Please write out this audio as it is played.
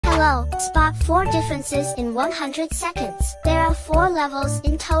Slow. Spot 4 differences in 100 seconds. There are 4 levels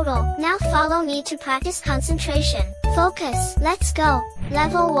in total. Now follow me to practice concentration. Focus. Let's go.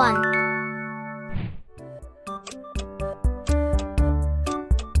 Level 1.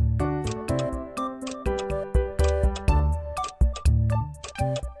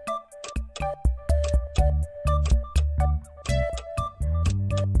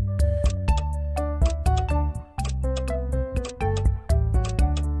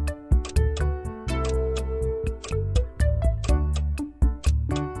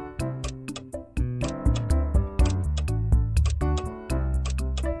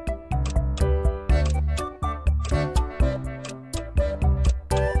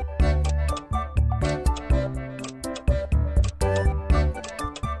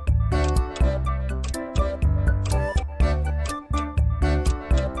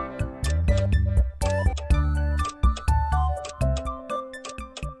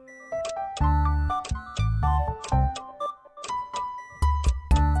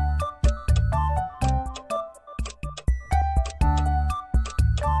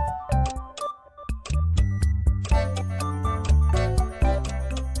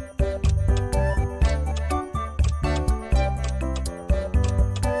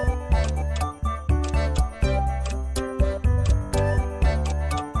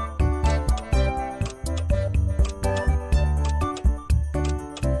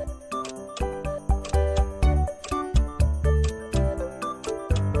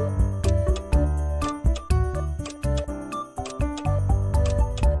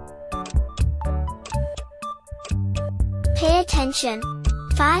 Pay attention.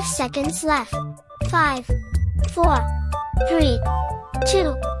 5 seconds left. 5, 4, 3,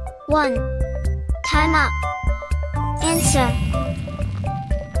 2, 1. Time up. Answer.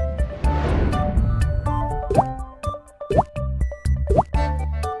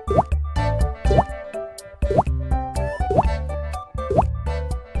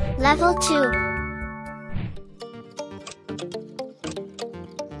 Level 2.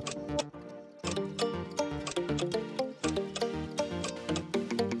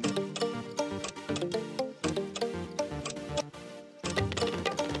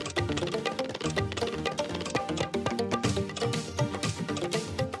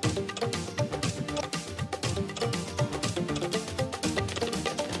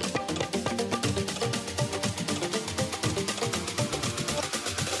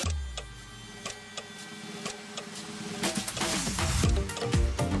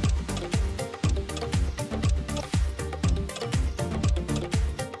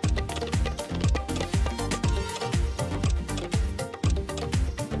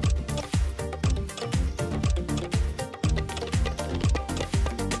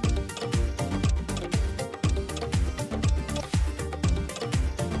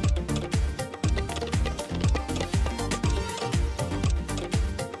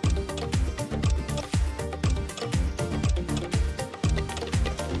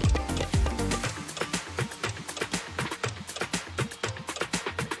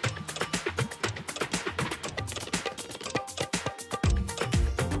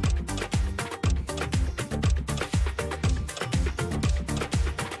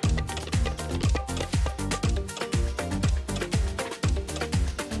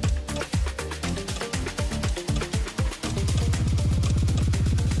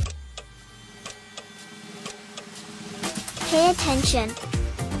 Pay attention.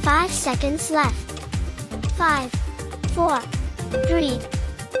 5 seconds left. 5, 4, 3,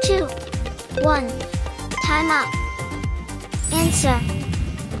 2, 1. Time up. Answer.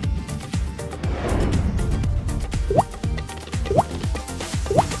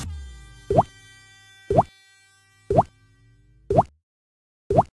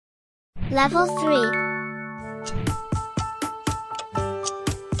 Level 3.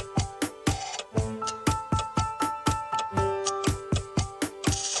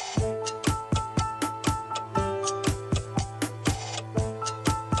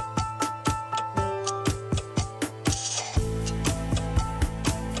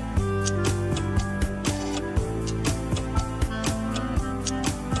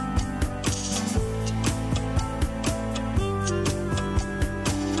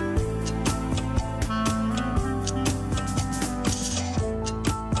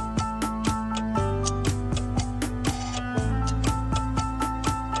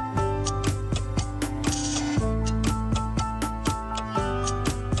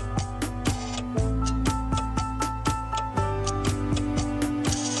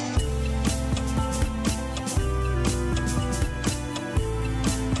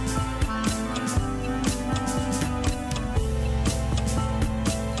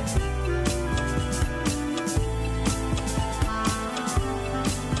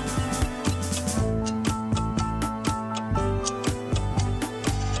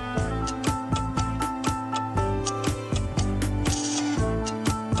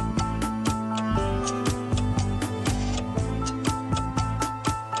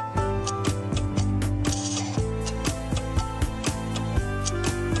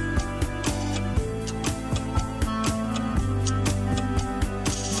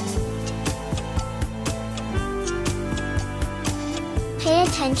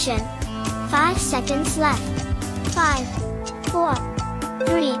 attention. 5 seconds left. 5, 4,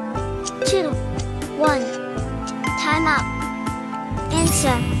 3, 2, 1. Time up.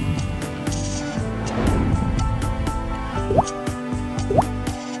 Answer.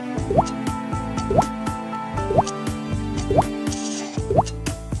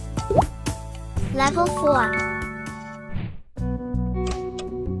 Level 4.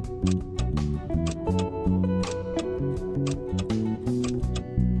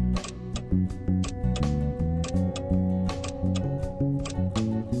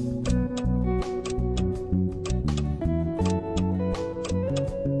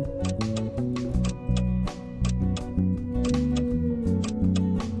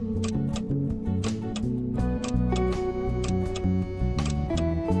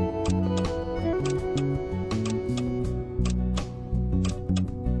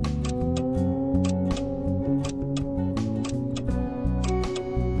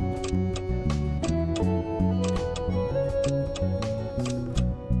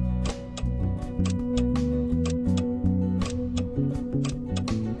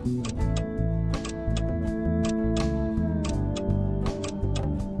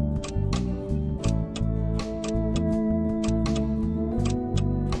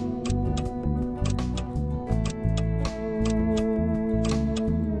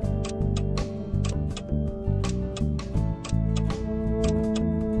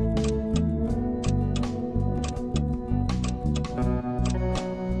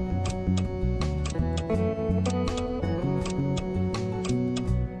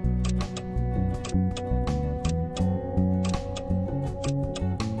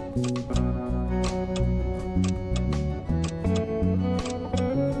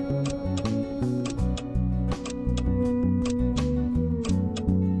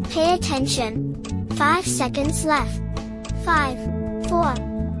 Pay attention. 5 seconds left. 5, 4,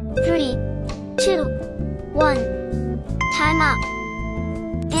 3, 2, 1. Time up.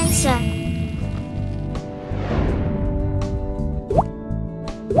 Answer.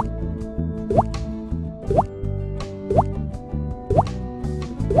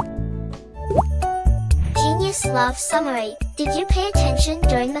 Genius Love Summary. Did you pay attention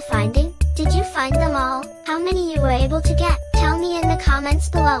during the finding? Did you find them all? How many you were able to get? Tell me in the comments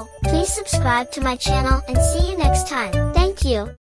below. Please subscribe to my channel and see you next time.